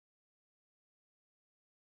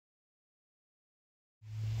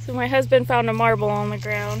So my husband found a marble on the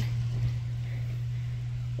ground.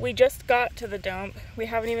 We just got to the dump. We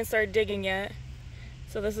haven't even started digging yet.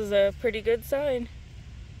 So this is a pretty good sign.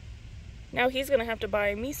 Now he's gonna have to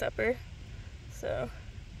buy me supper. So,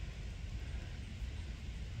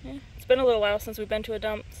 yeah, it's been a little while since we've been to a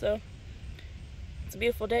dump, so it's a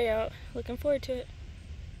beautiful day out. Looking forward to it.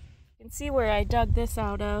 You can see where I dug this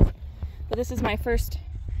out of, but this is my first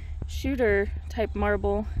shooter type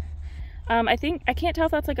marble. I can't tell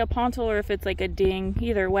if that's like a pontil or if it's like a ding.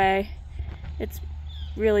 Either way, it's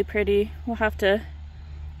really pretty. We'll have to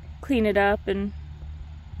clean it up and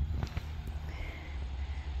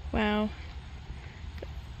wow,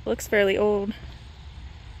 looks fairly old.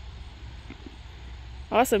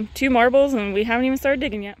 Awesome, 2 marbles and we haven't even started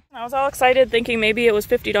digging yet. I was all excited thinking maybe it was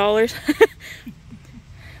 $50.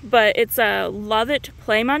 But it's a Lovett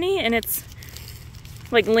play money and it's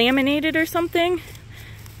like laminated or something.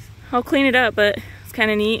 I'll clean it up, but it's kind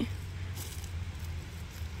of neat.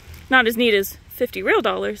 Not as neat as 50 real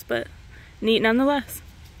dollars, but neat nonetheless.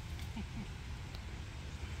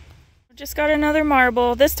 Just got another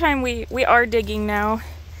marble. This time we are digging now.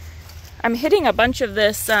 I'm hitting a bunch of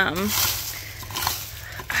this,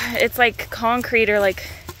 it's like concrete or like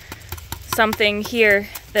something here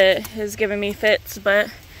that has given me fits, but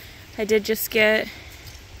I did just get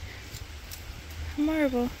a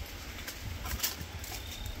marble.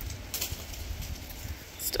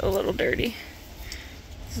 Still a little dirty.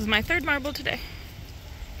 This is my 3rd marble today.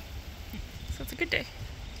 So it's a good day.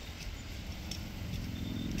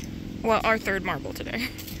 Well, our 3rd marble today.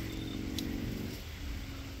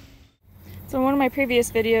 So in one of my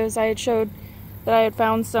previous videos I had showed that I had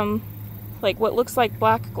found some like what looks like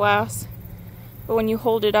black glass, but when you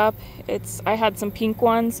hold it up, I had some pink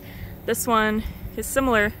ones. This one is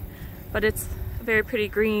similar, but it's a very pretty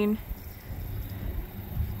green.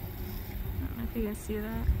 I don't know if you can see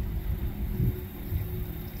that.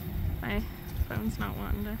 My phone's not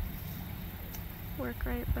wanting to work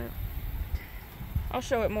right, but I'll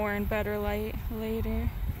show it more in better light later.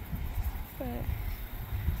 But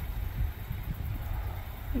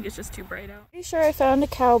I think it's just too bright out. Pretty sure I found a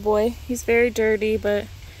cowboy. He's very dirty, but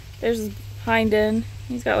there's his hind end.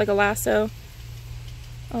 He's got like a lasso.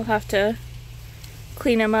 I'll have to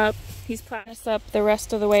clean him up. He's plastered up the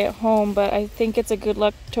rest of the way at home, but I think it's a good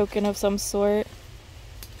luck token of some sort.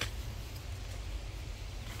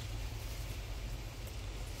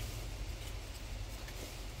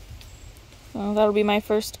 Well, that'll be my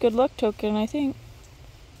first good luck token, I think.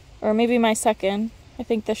 Or maybe my second. I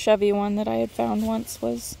think the Chevy one that I had found once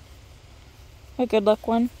was a good luck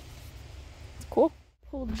one. It's cool.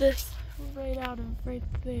 Pulled this right out of right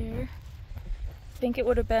there. I think it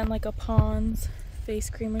would have been like a Pond's face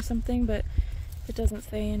cream or something, but it doesn't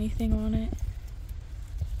say anything on it.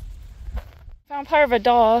 Found part of a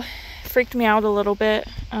doll. Freaked me out a little bit.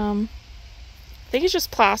 I think it's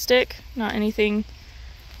just plastic, not anything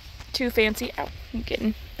too fancy. Ow, I'm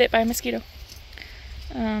getting bit by a mosquito.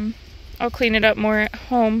 I'll clean it up more at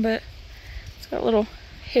home, but it's got little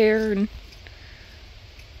hair and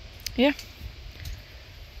yeah.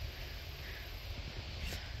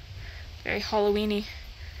 Very Halloween-y.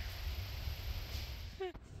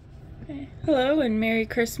 Okay. Hello and Merry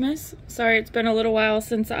Christmas. Sorry it's been a little while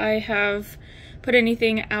since I have put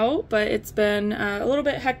anything out, but it's been a little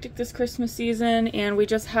bit hectic this Christmas season, and we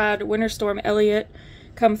just had Winter Storm Elliott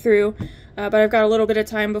come through, but I've got a little bit of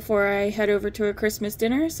time before I head over to a Christmas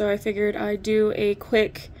dinner, so I figured I'd do a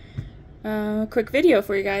quick video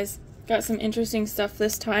for you guys. Got some interesting stuff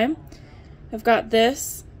this time. I've got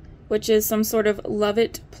this, which is some sort of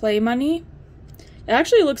Lovett play money. It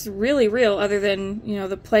actually looks really real, other than, you know,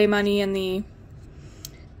 the play money and the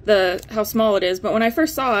how small it is. But when I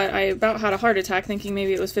first saw it, I about had a heart attack thinking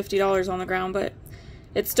maybe it was $50 on the ground, but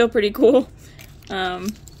it's still pretty cool.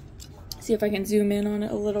 See if I can zoom in on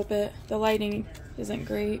it a little bit. The lighting isn't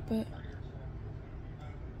great, but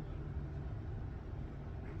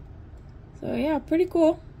so yeah, pretty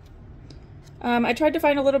cool. I tried to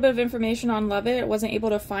find a little bit of information on Lovett. I wasn't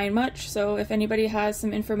able to find much, so if anybody has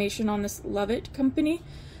some information on this Lovett company,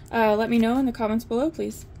 let me know in the comments below,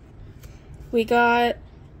 please. We got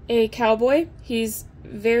a cowboy. He's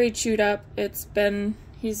very chewed up. He's been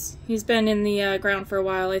in the ground for a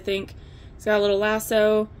while, I think. He's got a little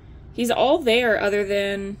lasso. He's all there other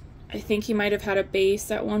than, I think he might have had a base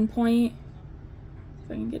at one point.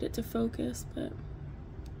 If I can get it to focus, but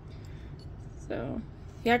so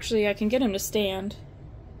I can get him to stand,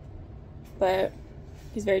 but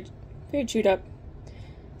he's very, very chewed up.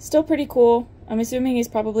 Still pretty cool. I'm assuming he's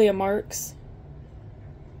probably a Marks,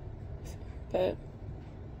 but,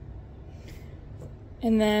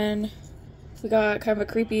 and then We got kind of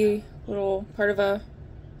a creepy little part of a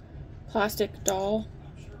plastic doll.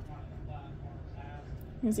 You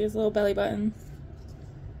can see his little belly button.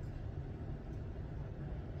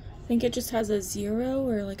 I think it just has a 0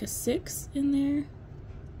 or like a 6 in there.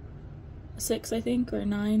 A 6, I think, or a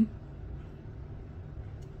 9.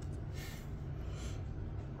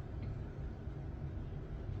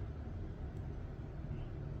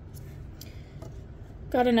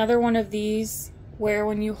 Got another one of these where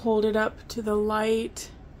when you hold it up to the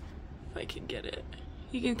light, if I can get it,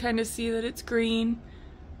 you can kind of see that it's green.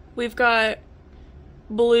 We've got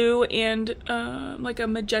blue and like a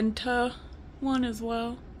magenta one as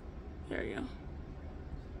well. There you go.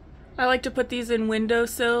 I like to put these in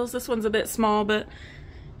windowsills. This one's a bit small, but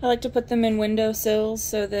I like to put them in windowsills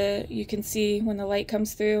so that you can see when the light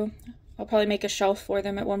comes through. I'll probably make a shelf for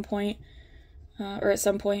them at one point, or at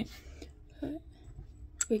some point.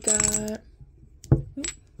 We got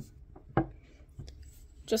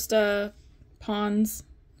just a Pond's,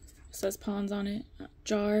 it says Pond's on it,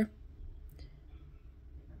 jar.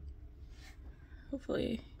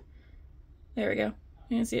 Hopefully, there we go.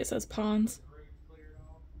 You can see it says Pond's.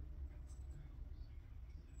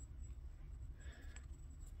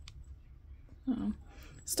 Oh.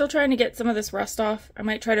 Still trying to get some of this rust off. I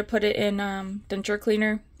might try to put it in denture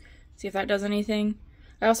cleaner, see if that does anything.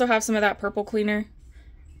 I also have some of that purple cleaner,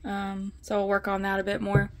 so I'll work on that a bit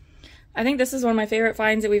more. I think this is one of my favorite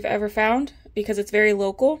finds that we've ever found because it's very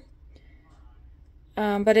local,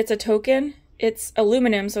 but it's a token. It's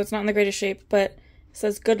aluminum, so it's not in the greatest shape, but it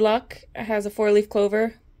says good luck. It has a 4-leaf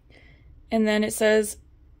clover, and then it says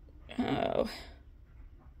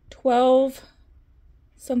 12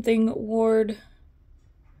 something ward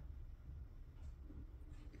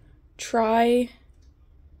try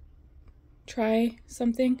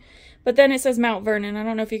something, but then it says Mount Vernon. I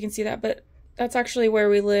don't know if you can see that, but that's actually where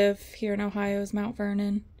we live here in Ohio, is Mount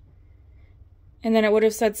Vernon. And then it would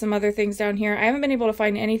have said some other things down here. I haven't been able to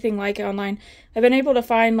find anything like it online. I've been able to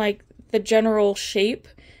find like the general shape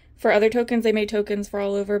for other tokens. They made tokens for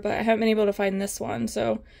all over, but I haven't been able to find this one.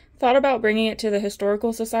 So thought about bringing it to the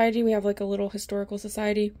Historical Society. We have like a little Historical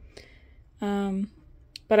Society.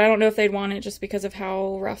 But I don't know if they'd want it just because of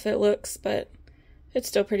how rough it looks, but it's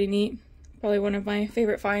still pretty neat. Probably one of my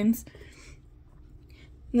favorite finds.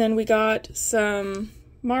 And then we got some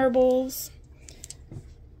marbles.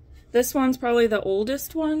 This one's probably the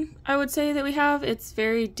oldest one, I would say, that we have. It's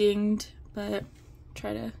very dinged, but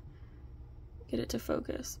try to get it to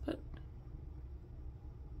focus. But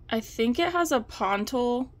I think it has a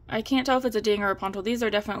pontil. I can't tell if it's a ding or a pontil. These are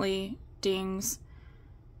definitely dings.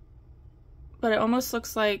 But it almost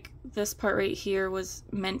looks like this part right here was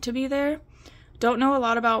meant to be there. Don't know a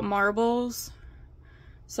lot about marbles,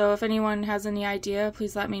 so if anyone has any idea,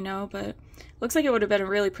 please let me know, but looks like it would have been a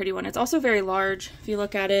really pretty one. It's also very large, if you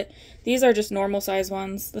look at it. These are just normal size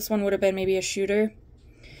ones. This one would have been maybe a shooter.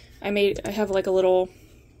 I have like a little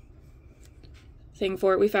thing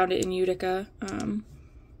for it. We found it in Utica.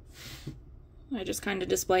 I just kind of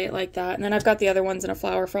display it like that. And then I've got the other ones in a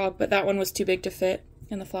flower frog, but that one was too big to fit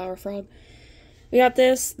in the flower frog. We got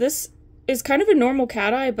this. This is kind of a normal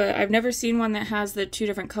cat eye, but I've never seen one that has the 2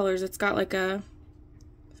 different colors. It's got like a,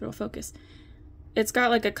 if it'll focus, it's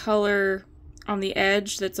got like a color on the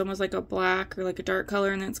edge that's almost like a black or like a dark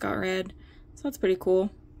color, and then it's got red. So that's pretty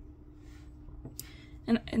cool.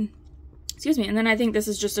 And excuse me, and then I think this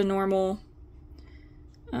is just a normal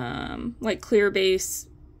like clear base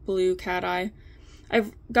blue cat eye.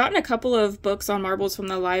 I've gotten a couple of books on marbles from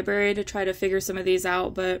the library to try to figure some of these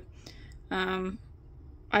out, but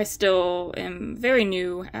I still am very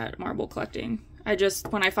new at marble collecting.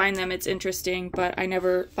 When I find them, it's interesting, but I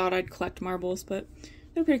never thought I'd collect marbles, but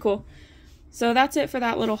they're pretty cool. So that's it for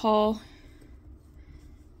that little haul.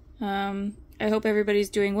 I hope everybody's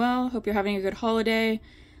doing well. Hope you're having a good holiday.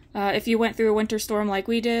 If you went through a winter storm like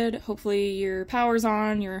we did, hopefully your power's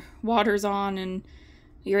on, your water's on, and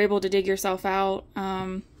you're able to dig yourself out.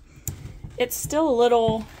 It's still a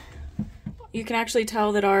little... You can actually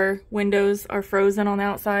tell that our windows are frozen on the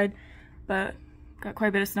outside, but got quite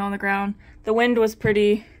a bit of snow on the ground. The wind was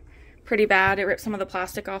pretty bad. It ripped some of the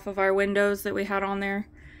plastic off of our windows that we had on there,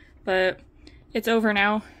 but it's over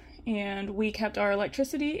now, and we kept our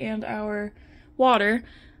electricity and our water.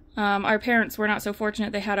 Our parents were not so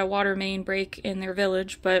fortunate. They had a water main break in their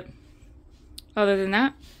village, but other than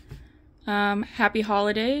that, happy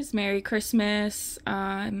holidays, Merry Christmas.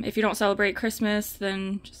 If you don't celebrate Christmas,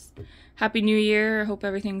 then just Happy New Year. I hope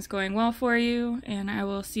everything's going well for you, and I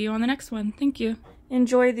will see you on the next one. Thank you.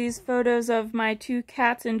 Enjoy these photos of my 2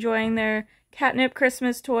 cats enjoying their catnip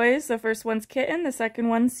Christmas toys. The first one's Kitten, the second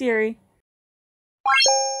one's Siri.